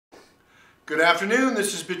Good afternoon.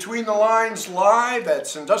 This is Between the Lines live at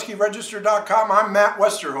SanduskyRegister.com. I'm Matt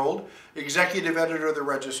Westerhold, Executive Editor of the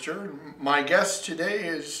Register. My guest today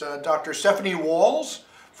is Dr. Stephanie Walls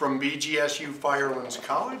from BGSU Firelands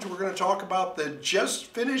College. We're going to talk about the just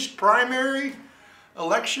finished primary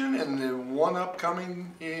election and the one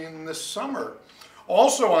upcoming in the summer.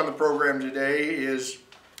 Also on the program today is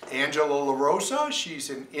Angela LaRosa. She's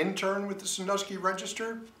an intern with the Sandusky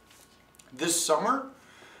Register this summer,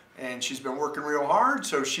 and she's been working real hard,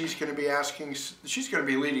 so she's going to be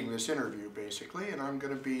leading this interview basically, and I'm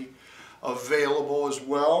going to be available as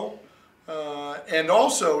well. And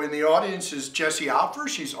also in the audience is Jessie Opfer.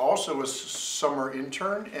 She's also a summer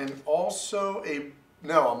intern and also a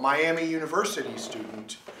Miami University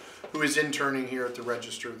student who is interning here at the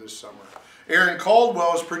Register this summer. Aaron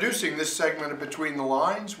Caldwell is producing this segment of Between the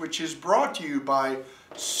Lines, which is brought to you by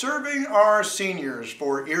Serving Our Seniors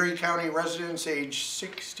for Erie County residents age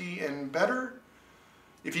 60 and better.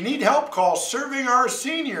 If you need help, call Serving Our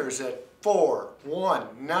Seniors at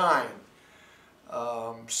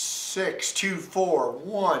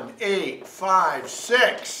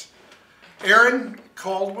 419-624-1856. Aaron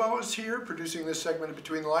Caldwell is here producing this segment of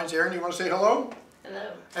Between the Lines. Aaron, you want to say hello?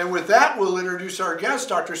 Hello. And with that, we'll introduce our guest,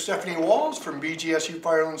 Dr. Stephanie Walls from BGSU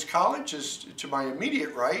Firelands College, is to my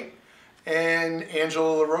immediate right, and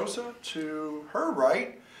Angela LaRosa to her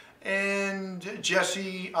right, and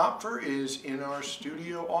Jessie Opfer is in our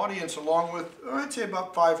studio audience along with, I'd say,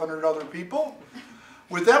 about 500 other people.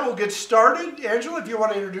 With that, we'll get started. Angela, if you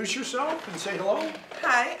want to introduce yourself and say hello.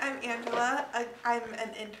 Hi, I'm Angela. I'm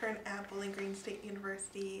an intern at Bowling Green State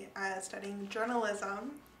University studying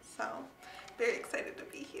journalism, so very excited to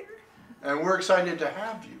be here. And we're excited to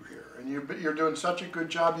have you here. And you're doing such a good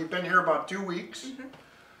job. You've been here about 2 weeks. Mm-hmm.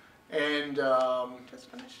 And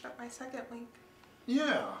just finished up my second week.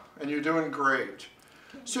 Yeah, and you're doing great.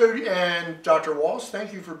 So, and Dr. Walls,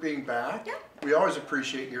 thank you for being back. Yeah. We always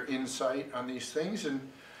appreciate your insight on these things. And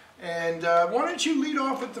why don't you lead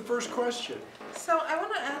off with the first question? So I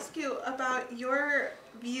want to ask you about your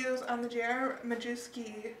views on the J.R.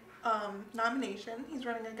 Majewski nomination. He's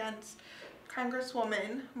running against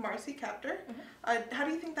Congresswoman Marcy Kaptur. Mm-hmm. How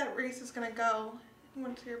do you think that race is going to go?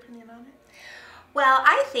 What's your opinion on it? Well,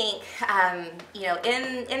 I think,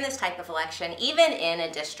 in this type of election, even in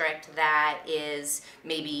a district that is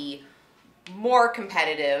maybe more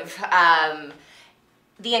competitive,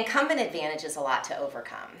 the incumbent advantage is a lot to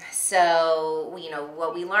overcome. So,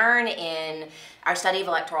 what we learn in our study of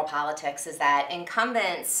electoral politics is that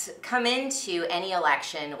incumbents come into any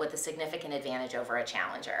election with a significant advantage over a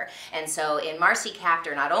challenger. And so in Marcy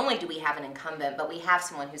Kaptur, not only do we have an incumbent, but we have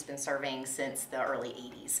someone who's been serving since the early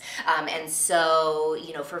 80s. And so,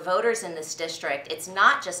 for voters in this district, it's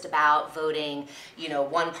not just about voting,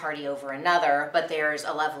 one party over another, but there's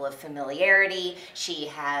a level of familiarity. She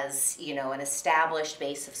has, an established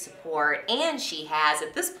base of support, and she has,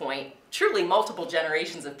 at this point, truly multiple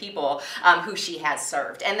generations of people who she has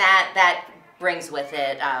served, and that brings with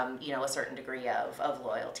it, a certain degree of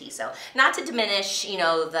loyalty. So, not to diminish,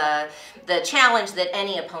 the challenge that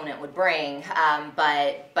any opponent would bring,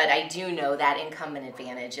 but I do know that incumbent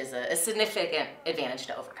advantage is a significant advantage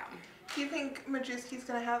to overcome. Do you think Majewski's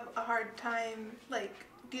going to have a hard time?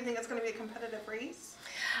 Do you think it's going to be a competitive race?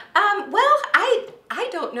 Well, I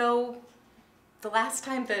don't know the last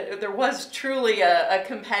time that there was truly a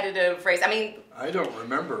competitive race. I don't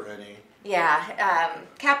remember any. Yeah,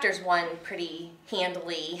 Kaptur's won pretty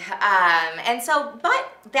handily. But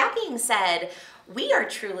that being said, we are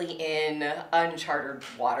truly in uncharted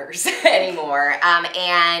waters anymore.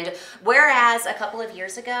 And whereas a couple of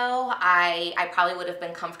years ago, I probably would have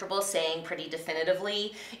been comfortable saying pretty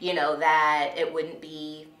definitively, that it wouldn't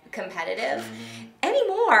be competitive. Mm-hmm.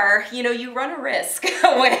 Anymore, you run a risk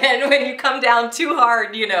when you come down too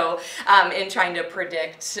hard, in trying to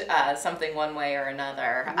predict something one way or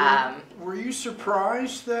another. Were you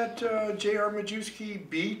surprised that J.R. Majewski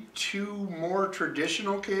beat two more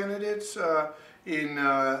traditional candidates in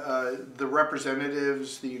the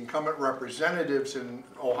representatives, the incumbent representatives in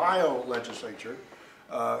Ohio legislature,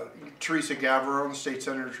 Teresa Gavarone, State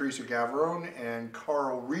Senator Teresa Gavarone, and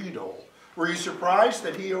Carl Riedel? Were you surprised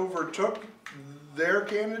that he overtook their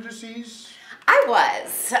candidacies? I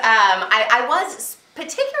was. I was,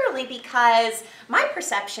 particularly because my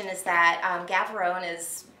perception is that Gavarone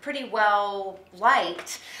is pretty well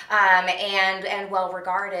liked and well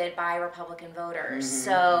regarded by Republican voters. Mm-hmm,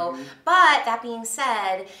 so, but that being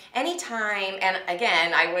said, anytime, and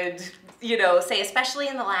again, I would say, especially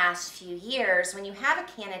in the last few years, when you have a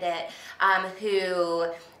candidate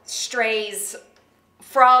who strays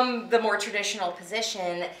from the more traditional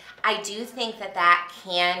position, I do think that that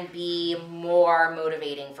can be more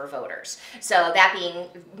motivating for voters. So that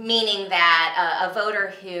meaning that a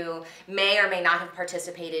voter who may or may not have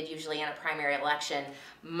participated usually in a primary election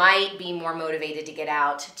might be more motivated to get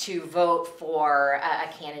out to vote for a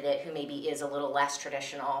candidate who maybe is a little less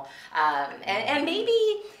traditional, and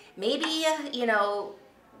maybe you know,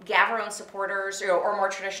 Gavarone supporters or more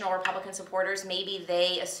traditional Republican supporters, maybe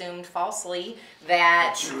they assumed falsely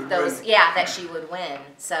that that she would win.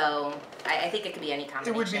 So I think it could be any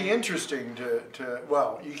combination. It would be interesting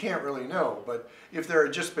well, you can't really know, but if there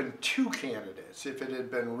had just been two candidates, if it had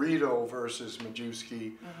been Riedel versus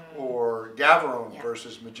Majewski or Gavarone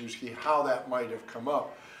versus Majewski, how that might have come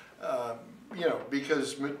up. You know,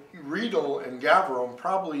 because Riedel and Gavarone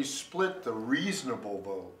probably split the reasonable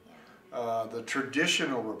vote. The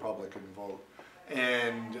traditional Republican vote,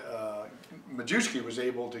 and Majewski was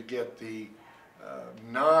able to get the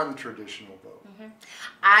non-traditional vote.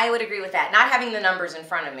 I would agree with that. Not having the numbers in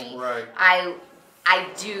front of me, right? I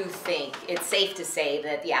do think it's safe to say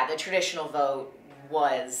that the traditional vote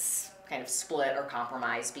was kind of split or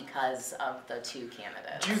compromised because of the two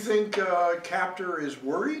candidates. Do you think Kaptur is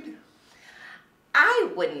worried? I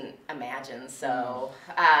wouldn't imagine so,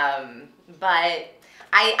 but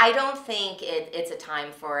I don't think it's a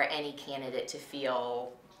time for any candidate to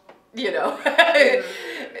feel, you know,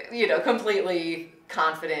 completely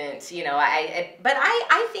confident. You know, but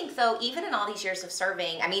I think though, even in all these years of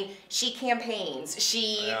serving, I mean, she campaigns.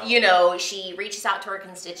 She, you know, she reaches out to her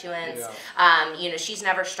constituents. You know, she's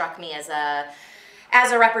never struck me as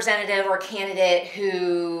a representative or candidate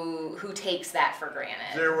who takes that for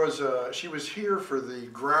granted. She was here for the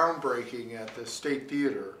groundbreaking at the State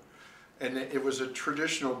Theater. And it was a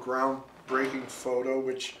traditional groundbreaking photo,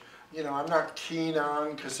 which, you know, I'm not keen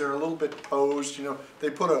on because they're a little bit posed. You know,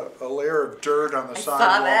 they put a layer of dirt on the sidewalk.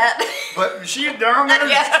 Saw that. But she's down there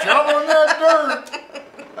shoveling that dirt.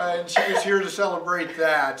 And she was here to celebrate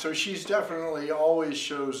that. So she's definitely always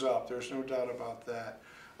shows up. There's no doubt about that.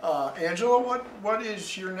 Angela, what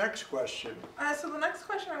is your next question? So the next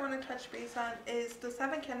question I want to touch base on is the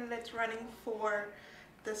 7 candidates running for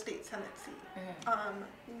the state Senate seat.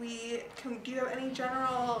 Do you have any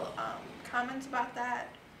general comments about that?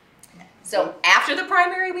 So after the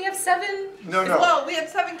primary, we have 7? No. Well, we had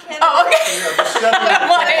 7 candidates. Oh, okay. Yeah, the 7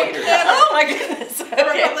 Republicans. Oh my goodness.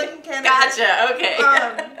 Okay. Republican candidates. Gotcha. Okay.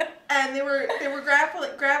 And they were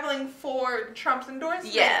grappling for Trump's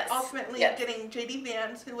endorsement. Yes. Ultimately getting J.D.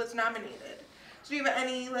 Vance, who was nominated. So do you have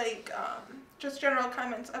any just general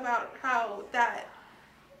comments about how that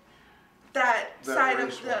side of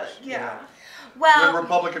the Well, the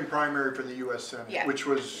Republican primary for the U.S. Senate, which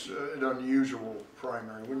was an unusual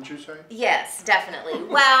primary, wouldn't you say? Yes, definitely.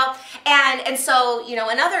 Well, and so, you know,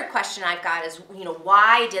 another question I've got is, you know,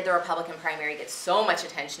 why did the Republican primary get so much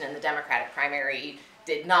attention and the Democratic primary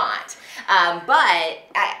did not? But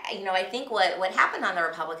I think what happened on the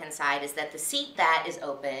Republican side is that the seat that is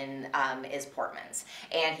open is Portman's,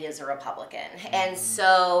 and he is a Republican. And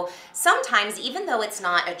so sometimes, even though it's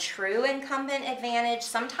not a true incumbent advantage,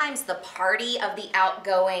 sometimes the party of the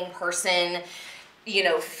outgoing person, you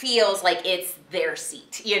know, feels like it's their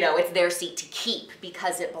seat. You know, it's their seat to keep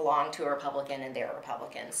because it belonged to a Republican and they're a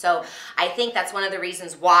Republican. So I think that's one of the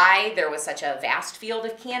reasons why there was such a vast field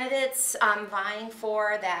of candidates vying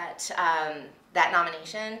for that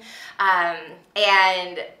nomination.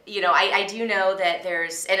 And, you know, I do know that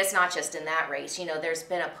and it's not just in that race, you know, there's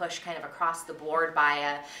been a push kind of across the board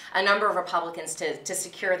by a number of Republicans to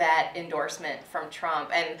secure that endorsement from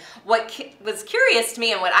Trump. And what was curious to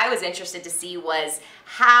me and what I was interested to see was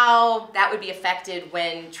how that would be affected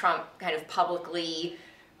when Trump kind of publicly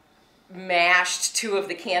mashed 2 of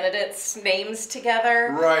the candidates' names together.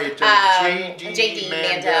 Right, J.D.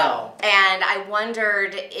 Mandel. And I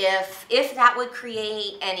wondered if that would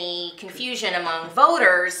create any confusion among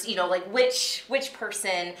voters, you know, like which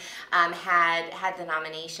person had the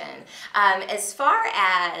nomination. As far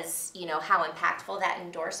as, you know, how impactful that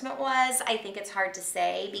endorsement was, I think it's hard to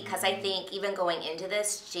say because I think even going into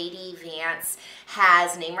this, J.D. Vance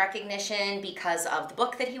has name recognition because of the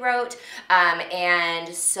book that he wrote,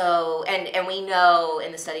 and so and we know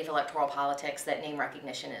in the study of electoral politics that name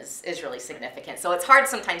recognition is really significant. So it's hard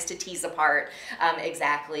sometimes to tease apart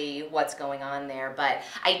exactly what's going on there. But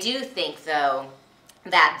I do think though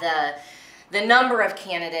that the number of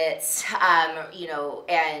candidates, you know,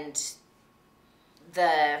 and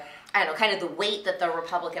kind of the weight that the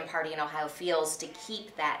Republican Party in Ohio feels to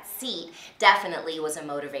keep that seat definitely was a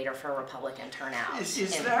motivator for Republican turnout.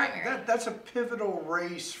 That's a pivotal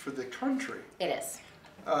race for the country. It is.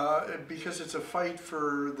 Because it's a fight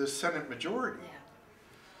for the Senate majority.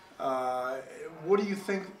 What do you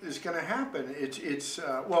think is going to happen?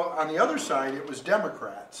 Well, on the other side, it was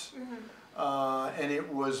Democrats. And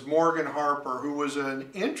it was Morgan Harper, who was an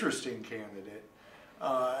interesting candidate,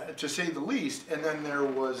 to say the least. And then there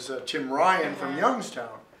was Tim Ryan from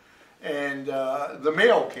Youngstown, and the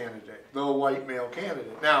male candidate, the white male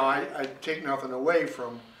candidate. Now, I take nothing away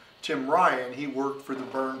from Tim Ryan. He worked for the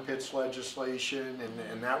burn pits legislation,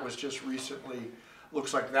 and that was just recently,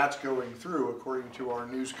 looks like that's going through, according to our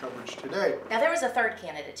news coverage today. Now, there was a third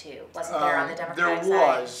candidate, too, wasn't there, on the Democratic side? There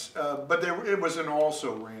was, side? but it was an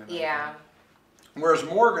also-ran. Yeah. Whereas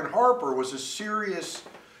Morgan Harper was a serious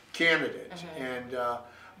candidate, and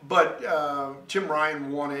but Tim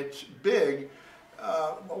Ryan won it big.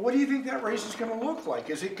 What do you think that race is going to look like?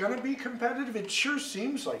 Is it going to be competitive? It sure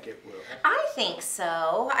seems like it will. I think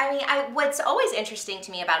so. I mean, what's always interesting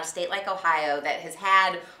to me about a state like Ohio that has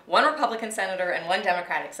had one Republican senator and one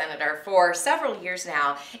Democratic senator for several years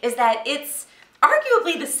now is that it's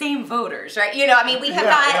arguably the same voters, right? You know, I mean, we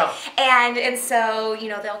have and so, you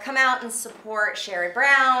know, they'll come out and support Sherrod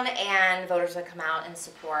Brown, and voters will come out and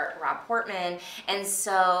support Rob Portman. And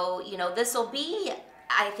so, you know, this will be,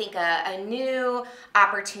 I think, a new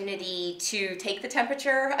opportunity to take the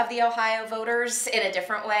temperature of the Ohio voters in a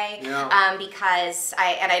different way. Because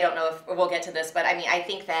I don't know if we'll get to this, but I mean, I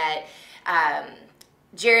think that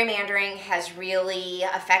gerrymandering has really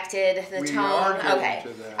affected the tone. Okay,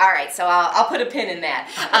 all right. So I'll put a pin in that.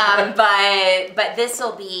 But this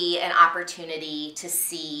will be an opportunity to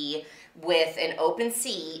see, with an open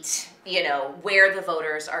seat, you know, where the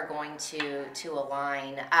voters are going to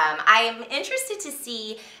align. I am interested to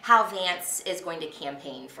see how Vance is going to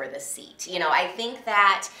campaign for this seat. You know, I think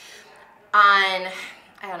that on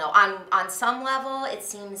some level, it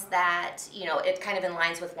seems that, you know, it kind of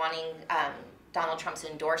aligns with wanting Donald Trump's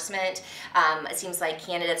endorsement. It seems like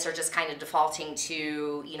candidates are just kind of defaulting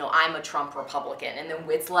to, you know, I'm a Trump Republican, and then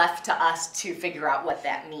it's left to us to figure out what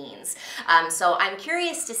that means. So I'm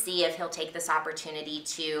curious to see if he'll take this opportunity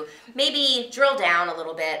to maybe drill down a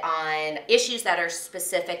little bit on issues that are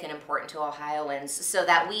specific and important to Ohioans, so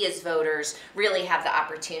that we as voters really have the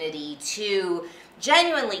opportunity to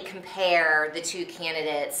genuinely compare the two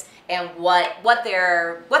candidates and what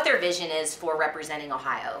their vision is for representing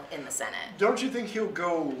Ohio in the Senate. Don't you think he'll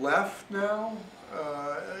go left now?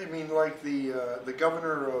 I mean, like the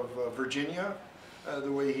governor of Virginia,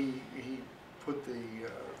 the way he put the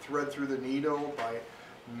thread through the needle by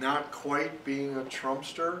not quite being a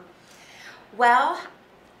Trumpster? Well,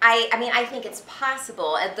 I mean, I think it's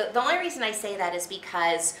possible. The only reason I say that is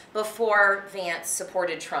because before Vance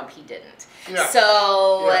supported Trump, he didn't. Yeah.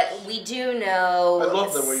 So we do know. I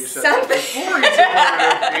love the way you said that. Before he supported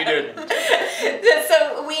him, he didn't.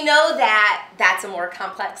 So we know that that's a more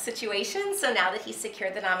complex situation. So now that he's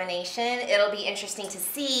secured the nomination, it'll be interesting to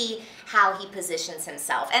see how he positions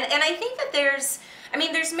himself. And I think that there's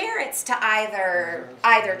merits to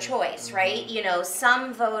either choice, right? You know,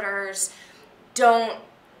 some voters don't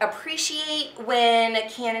appreciate when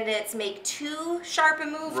candidates make too sharp a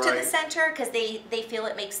move to the center, because they feel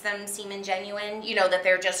it makes them seem ingenuine, you know, that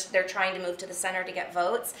they're trying to move to the center to get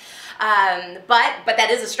votes. But that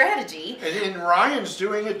is a strategy. And Ryan's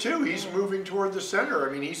doing it too. He's moving toward the center.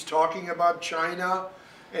 I mean, he's talking about China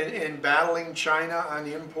and battling China on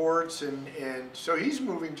imports, and so he's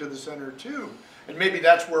moving to the center too. And maybe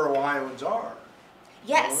that's where Ohioans are.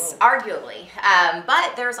 Yes, arguably.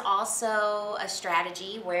 But there's also a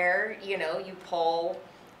strategy where, you know, you pull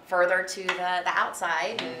further to the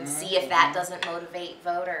outside and see if that doesn't motivate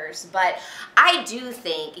voters. But I do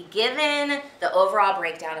think, given the overall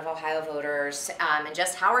breakdown of Ohio voters and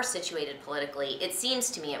just how we're situated politically, it seems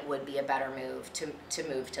to me it would be a better move to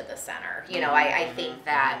move to the center. You know, I think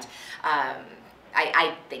that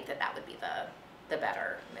I think that would be the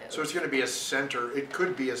better move. So it's going to be a center. It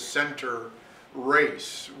could be a center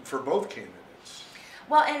race for both candidates.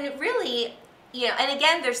 Well, and really, you know, and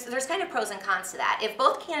again, there's kind of pros and cons to that. If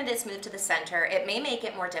both candidates move to the center, it may make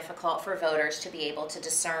it more difficult for voters to be able to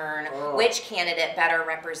discern which candidate better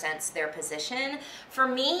represents their position. For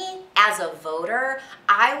me, as a voter,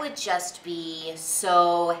 I would just be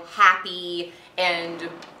so happy and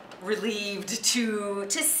relieved to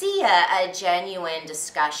see a genuine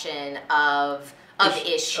discussion of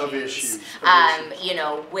issues. You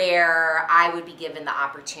know, where I would be given the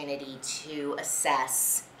opportunity to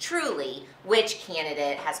assess truly which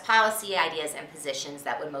candidate has policy ideas and positions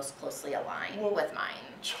that would most closely align with mine.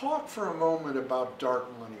 Talk for a moment about dark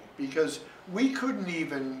money, because we couldn't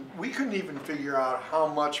even figure out how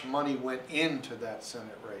much money went into that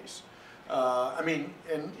Senate race. I mean,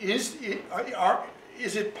 and is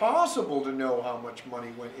is it possible to know how much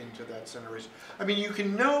money went into that Senate race? I mean, you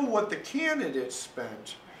can know what the candidates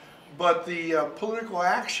spent, but the political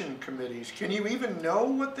action committees, can you even know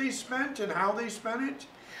what they spent and how they spent it?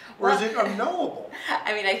 Or is it unknowable?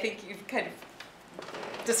 I mean, I think you've kind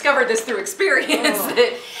of discovered this through experience.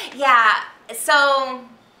 Oh. Yeah, so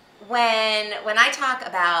when I talk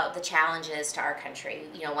about the challenges to our country,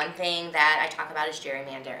 you know, one thing that I talk about is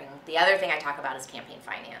gerrymandering. The other thing I talk about is campaign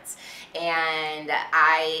finance. And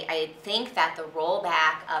I think that the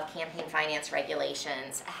rollback of campaign finance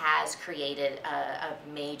regulations has created a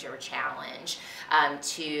major challenge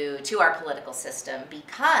to our political system,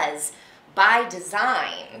 because by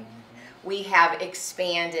design, we have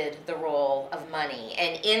expanded the role of money.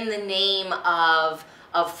 And in the name of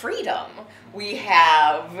freedom, we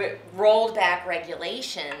have rolled back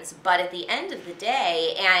regulations, but at the end of the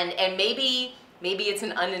day, and maybe it's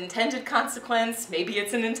an unintended consequence, maybe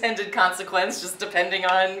it's an intended consequence, just depending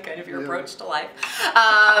on kind of your approach to life,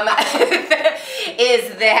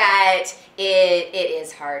 is that it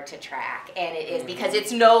is hard to track, and it is because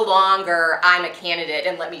it's no longer I'm a candidate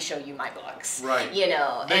and let me show you my books. Right. You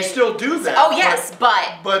know. They still do that. Oh yes,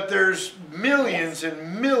 but there's millions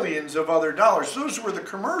and millions of other dollars. Those were the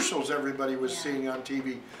commercials everybody was seeing on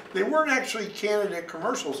TV. They weren't actually candidate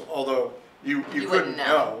commercials, although you couldn't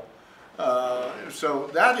know. So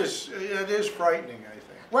it is frightening, I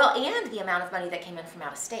think. Well, and the amount of money that came in from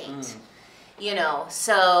out of state. You know,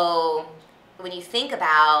 so when you think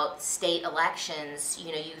about state elections,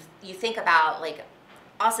 you know, you think about like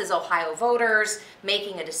us as Ohio voters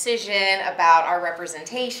making a decision about our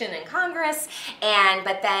representation in Congress,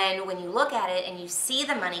 but then when you look at it and you see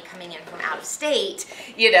the money coming in from out of state,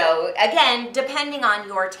 you know, again, depending on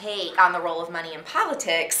your take on the role of money in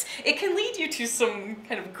politics, it can lead you to some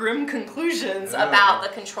kind of grim conclusions about the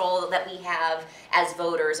control that we have as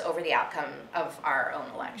voters over the outcome of our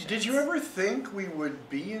own elections. Did you ever think we would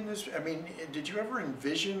be in this? I mean, did you ever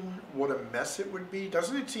envision what a mess it would be?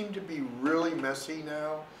 Doesn't it seem to be really messy now?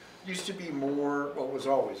 It used to be more, well, it was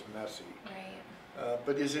always messy. Right.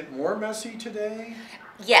 But is it more messy today?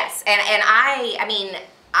 Yes, and I mean,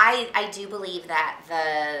 I do believe that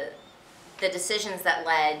the decisions that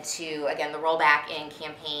led to, again, the rollback in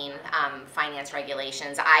campaign finance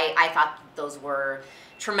regulations, I thought those were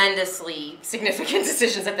tremendously significant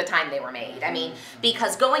decisions at the time they were made. I mean,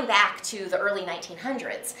 because going back to the early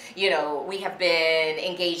 1900s, you know, we have been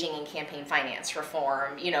engaging in campaign finance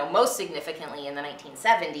reform, you know, most significantly in the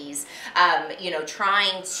 1970s, you know,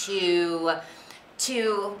 trying to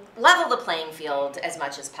level the playing field as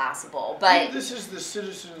much as possible. But this is the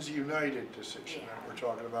Citizens United decision that we're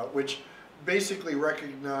talking about, which basically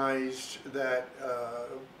recognized that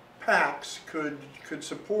PACs could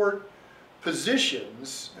support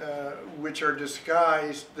positions which are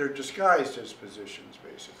disguised as positions,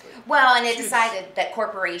 basically. Well, and it decided that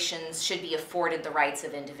corporations should be afforded the rights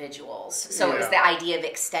of individuals. So it was the idea of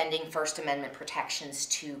extending First Amendment protections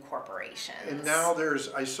to corporations. And now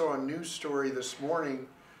I saw a news story this morning,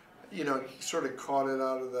 you know, sort of caught it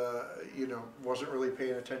out of the, you know, wasn't really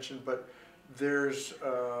paying attention, but there's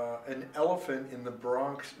an elephant in the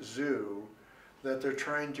Bronx Zoo that they're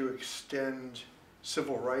trying to extend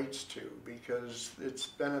civil rights to, because it's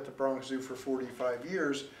been at the Bronx Zoo for 45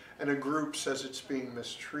 years and a group says it's being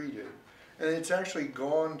mistreated. And it's actually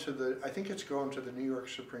gone to I think it's gone to the New York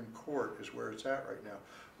Supreme Court is where it's at right now.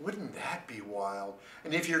 Wouldn't that be wild?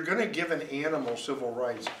 And if you're going to give an animal civil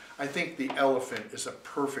rights, I think the elephant is a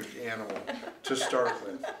perfect animal to start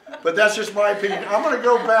with. But that's just my opinion. I'm going to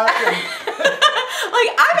go back and... Like,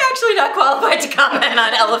 I'm actually not qualified to comment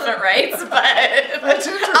on elephant rights, but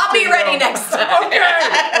I'll be ready next time.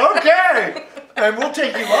 Okay. And we'll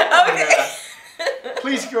take you up on that.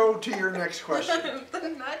 Please go to your next question.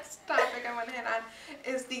 The next topic I want to hit on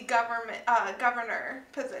is the governor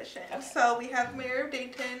position. Okay. So we have Mayor of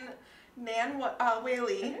Dayton, Nan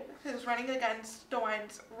Whaley, who's running against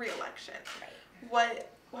DeWine's re-election. Right.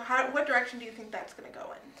 What direction do you think that's going to go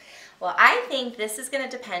in? Well, I think this is going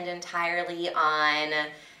to depend entirely on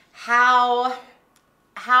how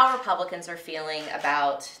Republicans are feeling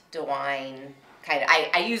about DeWine. Kind of,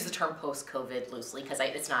 I use the term post-COVID loosely because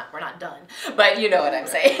we're not done, but you know what I'm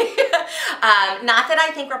saying. Not that I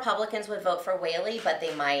think Republicans would vote for Whaley, but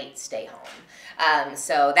they might stay home.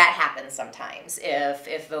 So that happens sometimes.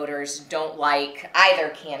 If voters don't like either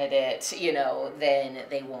candidate, you know, then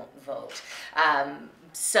they won't vote.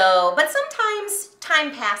 But sometimes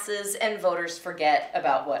time passes and voters forget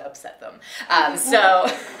about what upset them. Well,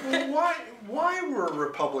 why were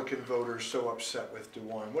Republican voters so upset with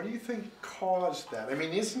DeWine? What do you think caused that? I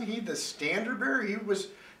mean, isn't he the standard bearer? He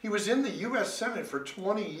was in the U.S. Senate for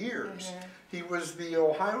 20 years. Mm-hmm. He was the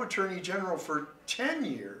Ohio Attorney General for 10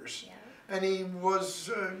 years. Yeah. And he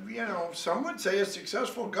was, some would say a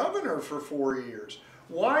successful governor for 4 years.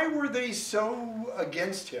 Why were they so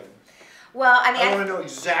against him? Well, I mean, I want to know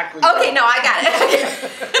exactly. Okay, no, I got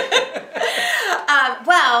it.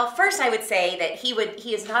 Well, first I would say that he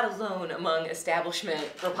is not alone among establishment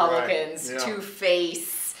Republicans right. Yeah.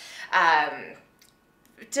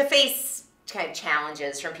 to face kind of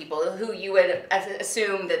challenges from people who you would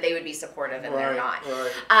assume that they would be supportive and they're not.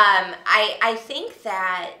 Right. I think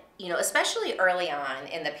that, especially early on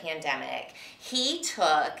in the pandemic, he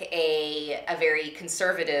took a very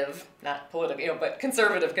conservative, not political, but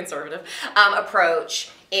conservative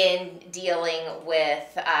approach in dealing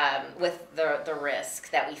with the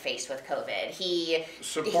risk that we faced with COVID.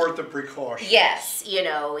 Support the precautions. Yes,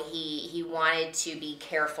 he wanted to be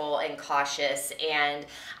careful and cautious, and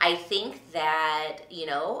I think that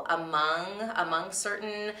among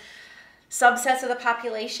certain subsets of the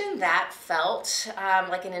population that felt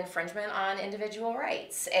like an infringement on individual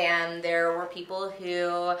rights. And there were people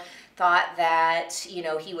who thought that,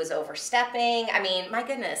 he was overstepping. I mean, my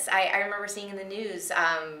goodness, I remember seeing in the news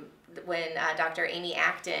when Dr. Amy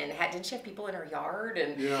Acton didn't she have people in her yard?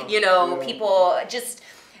 And, people just...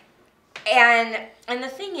 And the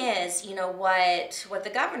thing is, what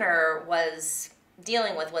the governor was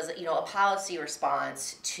dealing with was, a policy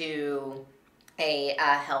response to a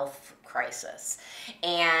health crisis,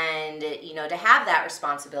 and to have that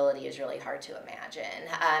responsibility is really hard to imagine.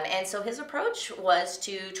 And so his approach was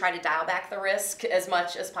to try to dial back the risk as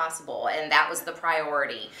much as possible, and that was the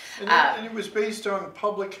priority. And it was based on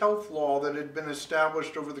public health law that had been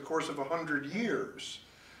established over the course of 100 years,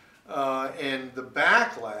 and the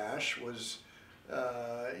backlash was,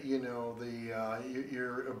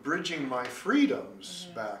 you're abridging my freedoms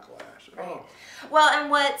backlash. Right. Oh. Well, and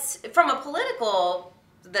what's from a political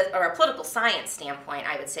science standpoint,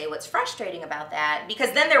 I would say what's frustrating about that,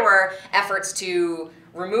 because then there were efforts to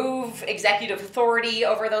remove executive authority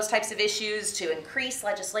over those types of issues, to increase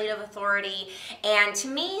legislative authority, and to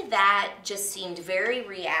me that just seemed very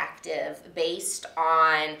reactive based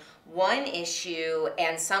on one issue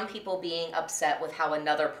and some people being upset with how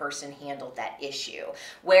another person handled that issue.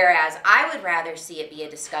 Whereas I would rather see it be a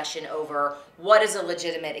discussion over what is a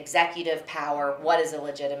legitimate executive power, what is a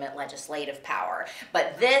legitimate legislative power.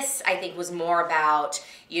 But this, I think, was more about,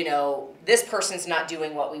 this person's not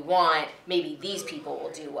doing what we want, maybe these people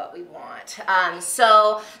will do what we want.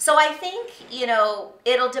 So I think,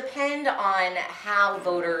 it'll depend on how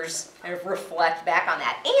voters kind of reflect back on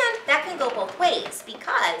that. And that can go both ways,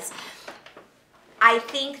 because I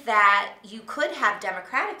think that you could have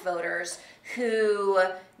Democratic voters who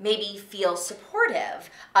maybe feel supportive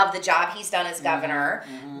of the job he's done as governor,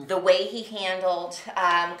 the way he handled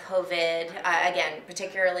COVID, again,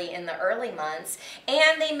 particularly in the early months,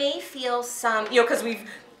 and they may feel some, because we've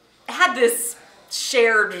had this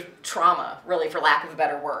shared trauma, really, for lack of a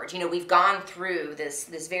better word. We've gone through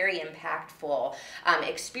this very impactful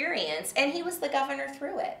experience, and he was the governor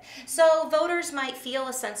through it. So voters might feel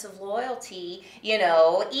a sense of loyalty,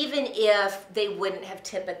 even if they wouldn't have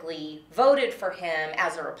typically voted for him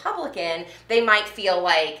as a Republican. They might feel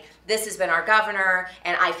like, this has been our governor,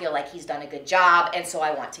 and I feel like he's done a good job, and so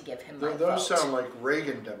I want to give him my vote. Those sound like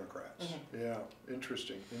Reagan Democrats. Mm-hmm. Yeah,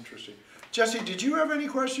 interesting. Jesse, did you have any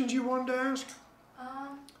questions you wanted to ask?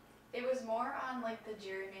 It was more on the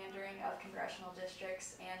gerrymandering of congressional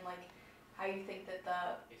districts and how you think that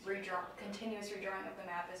the continuous redrawing of the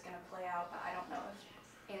map is going to play out. But I don't know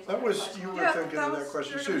if Angela that was you were thinking of that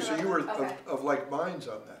question too. So you were of like minds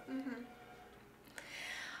on that. Mm-hmm.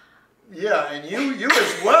 Yeah, and you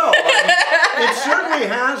as well. I mean, it certainly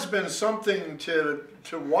has been something to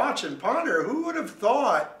watch and ponder. Who would have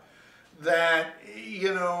thought that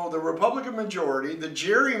the Republican majority, the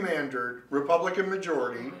gerrymandered Republican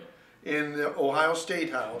majority in the Ohio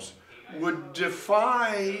State House, would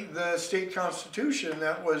defy the state constitution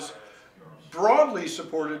that was broadly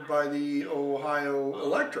supported by the Ohio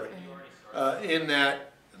electorate, in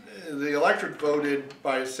that the electorate voted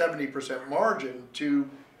by a 70% margin to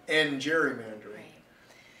end gerrymandering.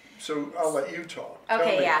 So I'll let you talk. Tell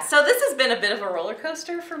Okay, me. yeah. So this has been a bit of a roller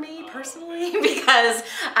coaster for me personally because,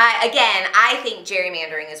 I think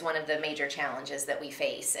gerrymandering is one of the major challenges that we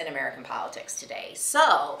face in American politics today.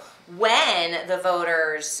 So when the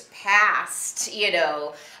voters passed,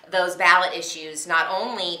 those ballot issues, not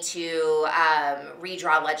only to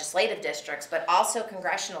redraw legislative districts, but also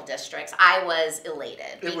congressional districts, I was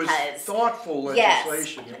elated. It was because thoughtful Yes.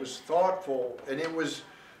 legislation. It was thoughtful, and it was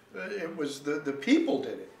the people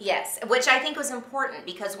did it. Yes, which I think was important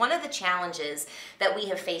because one of the challenges that we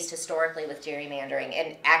have faced historically with gerrymandering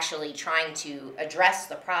and actually trying to address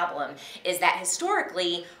the problem is that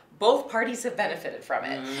historically both parties have benefited from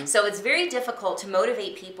it. Mm-hmm. So it's very difficult to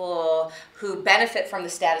motivate people who benefit from the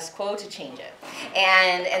status quo to change it.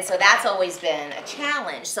 And so that's always been a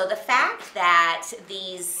challenge. So the fact that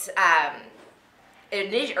these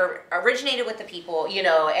originated with the people,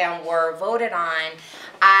 and were voted on,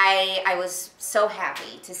 I was so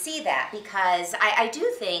happy to see that because I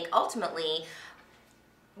do think ultimately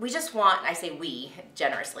we just want, I say we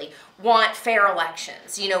generously, want fair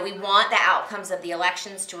elections. We want the outcomes of the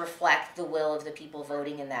elections to reflect the will of the people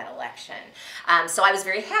voting in that election. So I was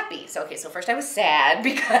very happy. So first I was sad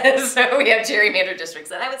because we have gerrymandered districts,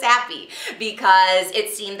 and I was happy because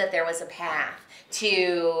it seemed that there was a path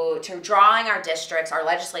to drawing our districts, our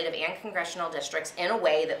legislative and congressional districts, in a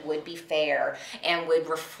way that would be fair and would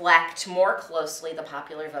reflect more closely the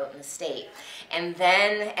popular vote in the state. And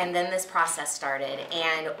then this process started,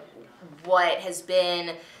 and what has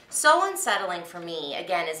been so unsettling for me,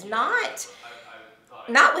 again, is not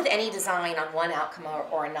with any design on one outcome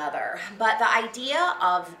or another, but the idea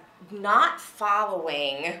of not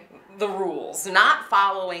following the rules, not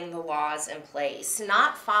following the laws in place,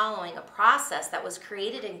 not following a process that was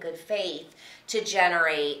created in good faith to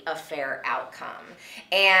generate a fair outcome.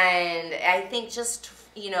 And I think just,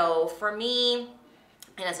 for me,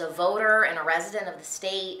 and as a voter and a resident of the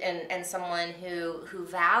state and someone who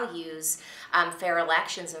values fair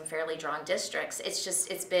elections and fairly drawn districts,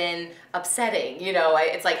 it's been upsetting.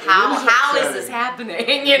 It's like how is this happening?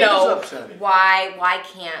 It is upsetting. Why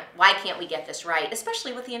can't we get this right?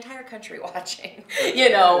 Especially with the entire country watching.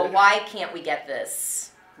 Why can't we get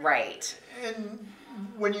this right? And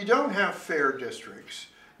when you don't have fair districts,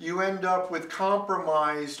 you end up with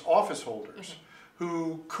compromised office holders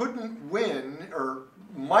who couldn't win or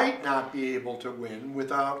might not be able to win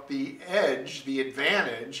without the edge, the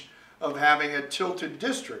advantage of having a tilted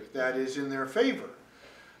district that is in their favor.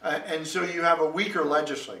 And so you have a weaker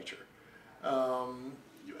legislature.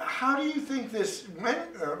 How do you think this,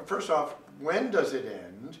 first off, when does it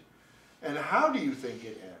end? And how do you think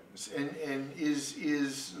it ends? And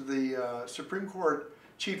is the Supreme Court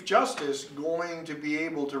Chief Justice going to be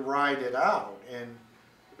able to ride it out and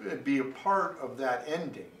be a part of that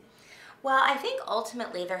ending? Well, I think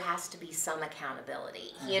ultimately there has to be some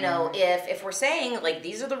accountability. If we're saying like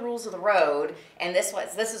these are the rules of the road and this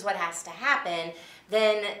is what has to happen,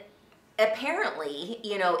 then apparently,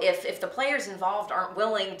 if the players involved aren't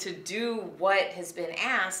willing to do what has been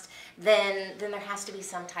asked, then there has to be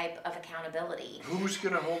some type of accountability. Who's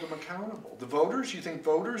going to hold them accountable? The voters? You think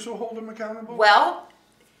voters will hold them accountable? Well,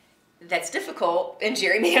 that's difficult in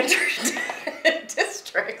gerrymandered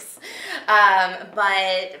districts.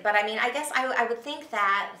 But I mean, I guess I would think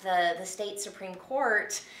that the state Supreme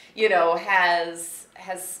Court, has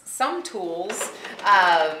some tools.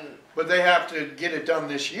 But they have to get it done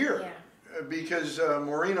this year. Yeah. Because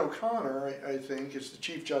Maureen O'Connor, I think, is the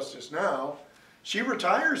Chief Justice now. She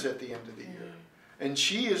retires at the end of the year. And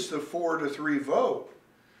she is the 4-3 vote.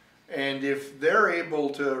 And if they're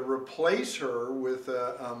able to replace her with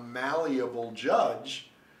a malleable judge,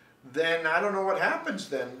 then I don't know what happens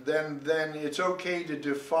then. Then it's okay to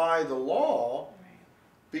defy the law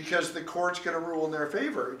because the court's going to rule in their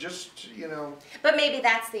favor. But maybe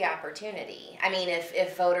that's the opportunity. I mean,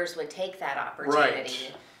 if voters would take that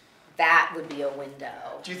opportunity, that would be a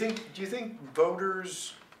window. Do you think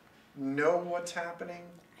voters know what's happening?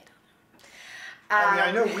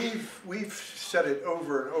 I know we've said it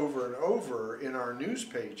over and over and over in our news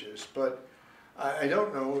pages, but I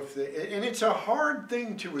don't know if and it's a hard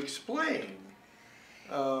thing to explain.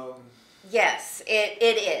 Yes, it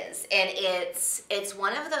is, and it's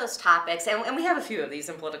one of those topics, and we have a few of these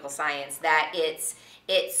in political science, that it's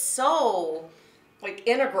so like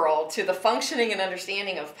integral to the functioning and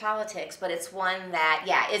understanding of politics, but it's one that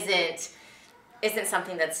isn't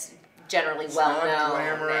something that's generally well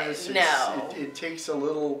known. It's not glamorous. No, it takes a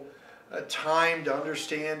little time to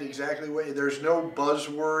understand exactly what, there's no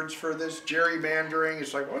buzzwords for this gerrymandering.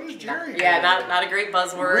 It's like, what is gerrymandering? Yeah, not a great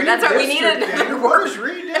buzzword. That's what we needed. What is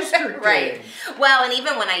redistricting? Right. Well, and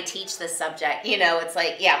even when I teach this subject, you know, it's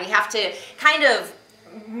like, yeah, we have to kind of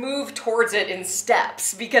move towards it in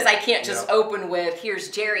steps, because I can't just open with,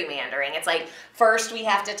 here's gerrymandering. It's like, first we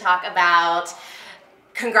have to talk about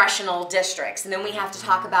congressional districts, and then we have to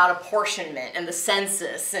talk about apportionment and the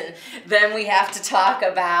census, and then we have to talk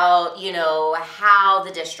about, you know, how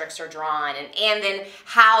the districts are drawn, and then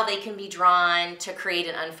how they can be drawn to create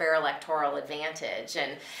an unfair electoral advantage.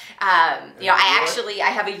 And you know,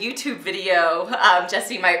 I have a YouTube video,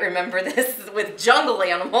 Jesse might remember this, with jungle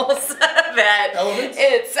animals that elephants?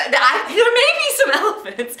 There may be some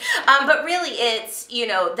elephants, but really it's, you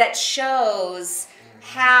know, that shows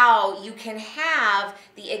how you can have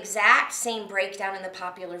the exact same breakdown in the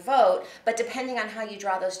popular vote, but depending on how you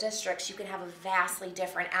draw those districts, you can have a vastly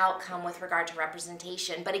different outcome with regard to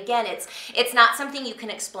representation. But again, it's not something you can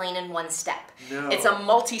explain in one step. No. It's a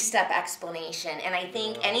multi-step explanation, and I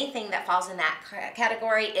think anything that falls in that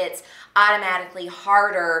category, it's automatically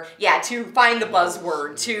harder, to find the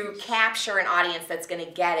buzzword, to capture an audience that's going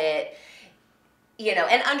to get it, you know,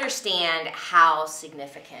 and understand how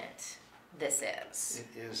significant this is.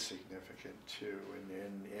 It is significant too,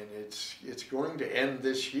 and it's going to end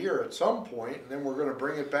this year at some point, and then we're going to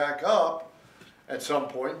bring it back up at some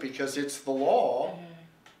point because it's the law.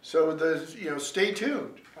 So stay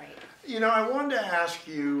tuned. Right. You know, I wanted to ask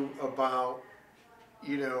you about,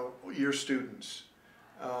 you know, your students.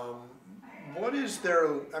 What is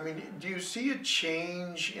their, I mean, do you see a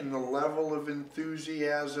change in the level of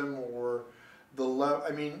enthusiasm or the level,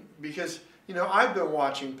 I mean, because, you know, I've been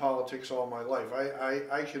watching politics all my life.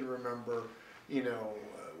 I can remember, you know,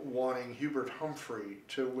 wanting Hubert Humphrey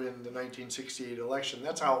to win the 1968 election.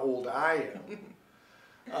 That's how old I am.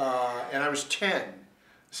 And I was 10.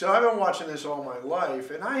 So I've been watching this all my life,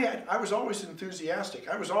 and I was always enthusiastic.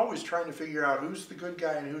 I was always trying to figure out who's the good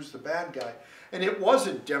guy and who's the bad guy. And it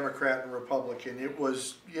wasn't Democrat and Republican. It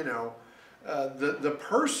was, you know, the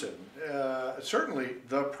person, certainly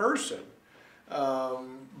the person.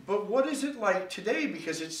 But what is it like today?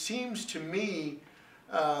 Because it seems to me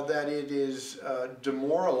that it is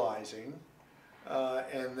demoralizing,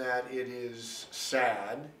 and that it is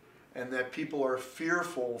sad, and that people are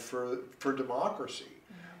fearful for democracy.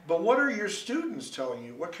 But what are your students telling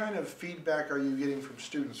you? What kind of feedback are you getting from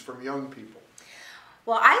students, from young people?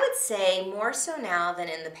 Well, I would say more so now than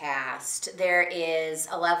in the past, there is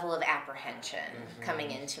a level of apprehension coming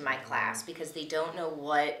into my class because they don't know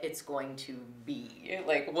what it's going to be.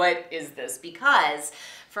 Like, what is this? Because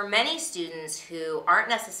for many students who aren't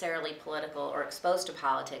necessarily political or exposed to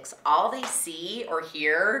politics, all they see or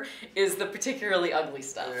hear is the particularly ugly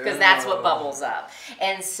stuff, because that's what bubbles up.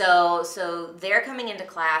 And so they're coming into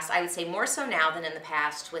class, I would say more so now than in the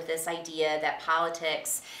past, with this idea that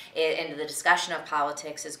politics and the discussion of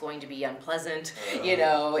politics is going to be unpleasant. You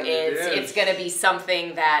know, it's going to be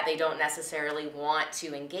something that they don't necessarily want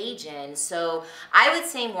to engage in. So I would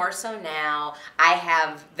say more so now, I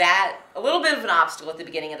have that a little bit of an obstacle at the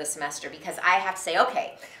beginning of the semester, because I have to say,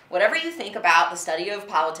 okay, whatever you think about the study of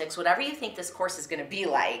politics, whatever you think this course is going to be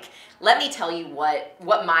like, let me tell you what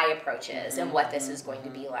my approach is and what this is going to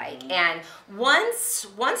be like. And once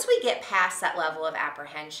we get past that level of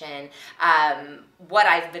apprehension, what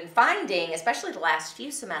I've been finding, especially the last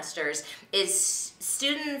few semesters, is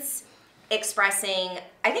students expressing,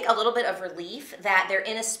 I think, a little bit of relief that they're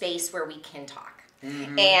in a space where we can talk.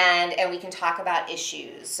 And we can talk about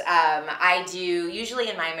issues. I do,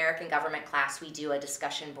 usually in my American government class, we do a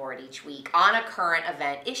discussion board each week on a current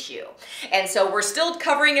event issue. And so we're still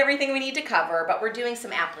covering everything we need to cover, but we're doing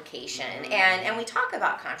some application. And we talk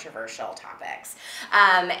about controversial topics.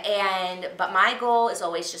 But my goal is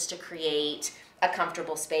always just to create a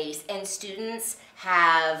comfortable space, and students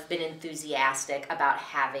have been enthusiastic about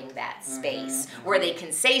having that space where they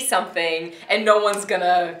can say something and no one's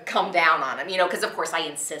gonna come down on them, you know, because of course I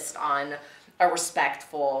insist on a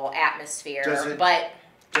respectful atmosphere. Does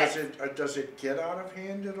it get out of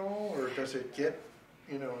hand at all, or does it get,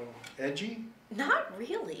 you know, edgy? Not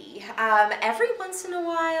really. Every once in a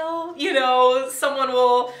while, you know, someone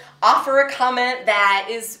will offer a comment that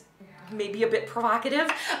is maybe a bit provocative,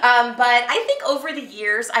 but I think over the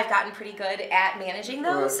years I've gotten pretty good at managing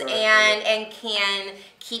those and can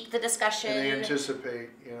keep the discussion and anticipate,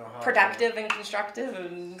 you know, how productive and constructive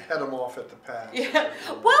and head them off at the pass. Yeah.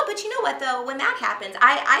 Well, but you know what though, when that happens,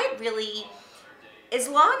 I really, as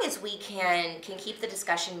long as we can keep the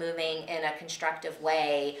discussion moving in a constructive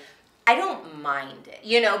way, I don't mind it,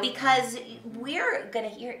 you know, because we're going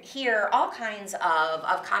to hear all kinds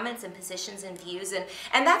of comments and positions and views, and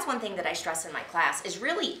that's one thing that I stress in my class is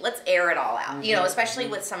really let's air it all out, you know, especially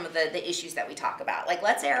with some of the issues that we talk about. Like,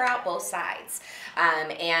 let's air out both sides,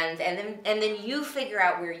 and then you figure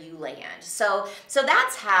out where you land. So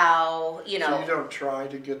that's how, you know. So you don't try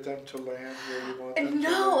to get them to land where you want them to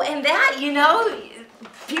No, land? and that, you know,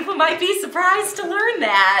 people might be surprised to learn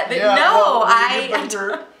that, but Yeah, no, well,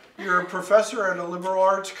 I you're a professor at a liberal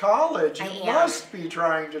arts college. You I am. must be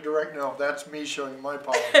trying to direct. No, that's me showing my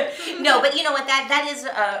politics. No, but you know what? That is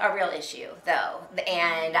a real issue, though,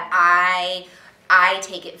 and I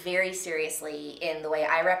take it very seriously in the way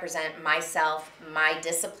I represent myself, my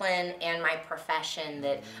discipline, and my profession.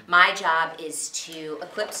 That my job is to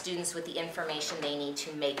equip students with the information they need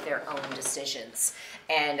to make their own decisions,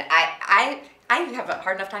 and I have a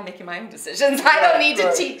hard enough time making my own decisions. I don't need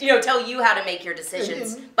to teach, tell you how to make your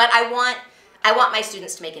decisions, but I want my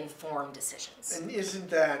students to make informed decisions. And isn't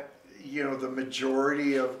that, the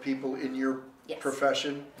majority of people in your Yes.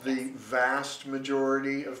 profession, the vast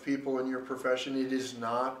majority of people in your profession? It is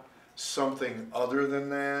not something other than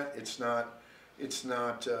that. It's not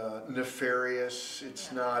nefarious.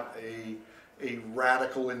 It's not a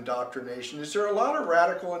radical indoctrination. Is there a lot of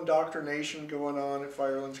radical indoctrination going on at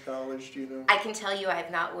Firelands College? Do you know? I can tell you I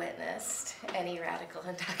have not witnessed any radical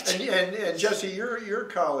indoctrination. And Jesse, you're a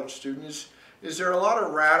college student. Is there a lot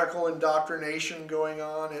of radical indoctrination going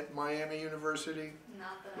on at Miami University?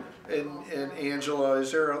 Not that And Angela,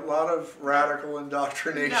 is there a lot of radical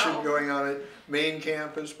indoctrination No. going on at main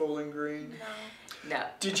campus, Bowling Green? No.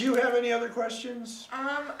 Did you have any other questions?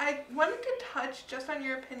 I wanted to touch just on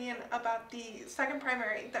your opinion about the second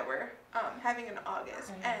primary that we're having in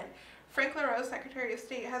August. And Frank LaRose, Secretary of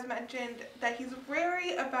State, has mentioned that he's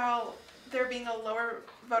wary about there being a lower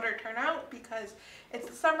voter turnout because it's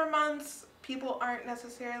the summer months. People aren't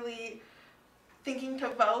necessarily thinking to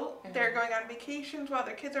vote. They're going on vacations while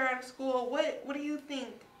their kids are out of school. What do you think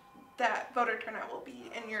that voter turnout will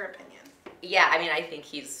be, in your opinion? Yeah, I mean, I think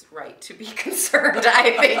he's right to be concerned.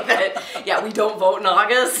 I think that, we don't vote in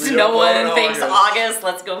August. We don't No vote one in thinks August. August,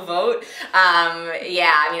 let's go vote.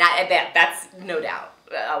 I bet that's no doubt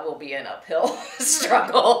will be an uphill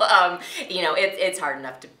struggle. It's hard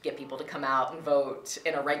enough to get people to come out and vote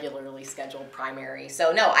in a regularly scheduled primary.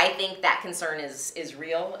 So no, I think that concern is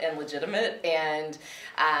real and legitimate, and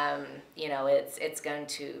it's going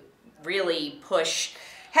to really push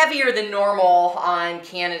heavier than normal on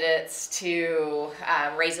candidates to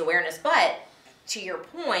raise awareness. But to your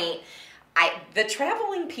point, the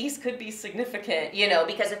traveling piece could be significant,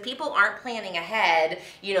 because if people aren't planning ahead,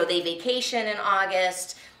 they vacation in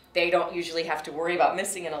August, they don't usually have to worry about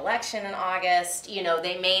missing an election in August,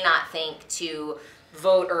 they may not think to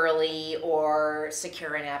vote early or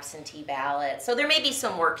secure an absentee ballot. So there may be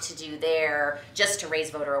some work to do there just to raise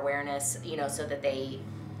voter awareness, so that they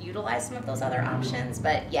utilize some of those other options.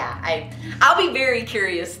 But yeah, I'll be very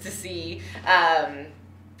curious to see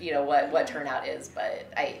what turnout is,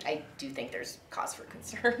 but I do think there's cause for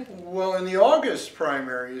concern. Well, in the August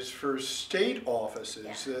primaries for state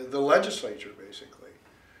offices, the legislature basically.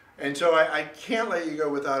 And so I can't let you go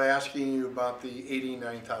without asking you about the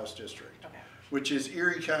 89th House District, which is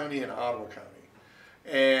Erie County and Ottawa County.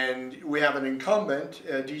 And we have an incumbent,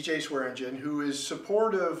 DJ Swearingen, who is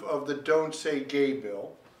supportive of the Don't Say Gay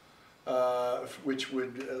bill, which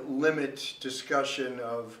would limit discussion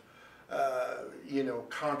of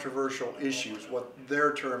controversial issues, what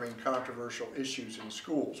they're terming controversial issues in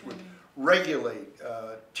schools, would regulate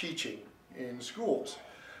teaching in schools.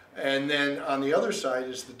 And then on the other side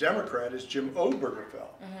is the Democrat, is Jim Obergefell,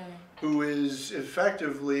 who is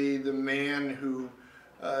effectively the man who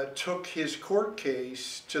took his court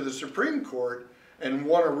case to the Supreme Court and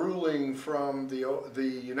won a ruling from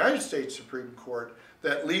the United States Supreme Court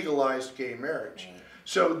that legalized gay marriage. Right.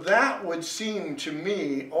 So that would seem to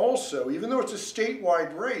me also, even though it's a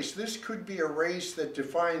statewide race, this could be a race that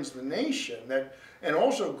defines the nation and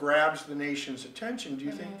also grabs the nation's attention. Do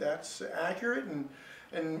you think that's accurate?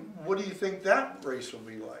 And what do you think that race will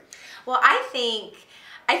be like? Well, I think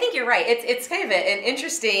you're right. It's kind of an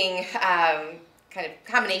interesting kind of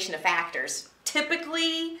combination of factors.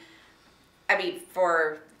 Typically,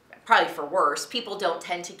 probably for worse, people don't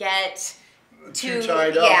tend to get too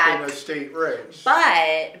tied up in a state race. But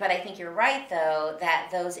I think you're right, though, that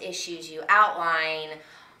those issues you outline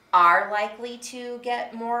are likely to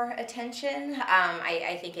get more attention.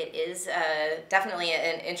 I think it is definitely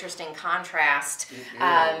an interesting contrast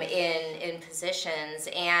in positions,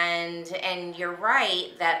 and you're right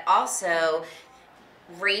that also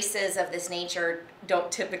races of this nature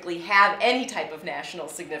don't typically have any type of national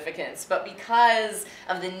significance, but because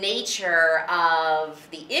of the nature of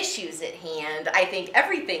the issues at hand, I think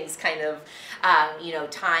everything's kind of,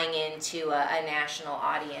 tying into a national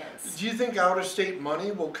audience. Do you think out-of-state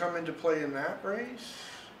money will come into play in that race?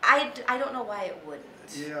 I don't know why it wouldn't.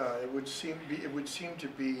 Yeah, it would seem to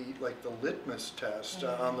be like the litmus test.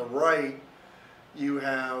 On the right, you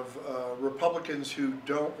have Republicans who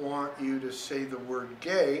don't want you to say the word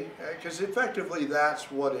gay, because effectively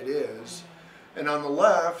that's what it is. And on the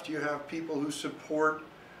left, you have people who support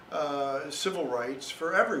civil rights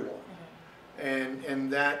for everyone.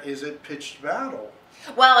 And that is a pitched battle.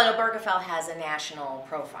 Well, and Obergefell has a national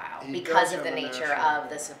profile He because does of the have a nature national- of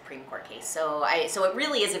the Supreme Court case. So it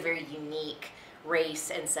really is a very unique race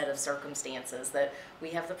and set of circumstances that we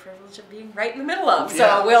have the privilege of being right in the middle of.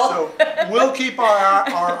 So we'll keep our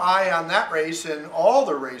eye on that race and all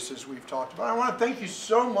the races we've talked about. I want to thank you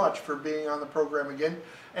so much for being on the program again,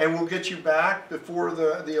 and we'll get you back before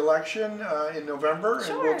the election in November,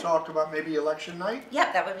 and we'll Sure. talk about maybe election night.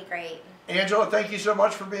 Yep, that would be great. Angela, thank you so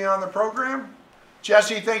much for being on the program.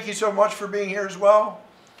 Jesse, thank you so much for being here as well.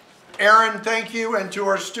 Aaron, thank you, and to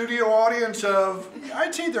our studio audience of,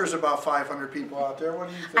 I'd say there's about 500 people out there. What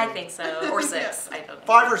do you think? I think so, or 6. I don't know.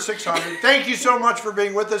 500 or 600. Thank you so much for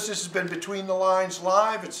being with us. This has been Between the Lines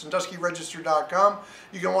Live at SanduskyRegister.com.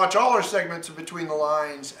 You can watch all our segments of Between the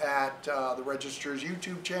Lines at the Register's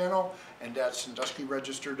YouTube channel and at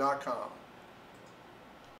SanduskyRegister.com.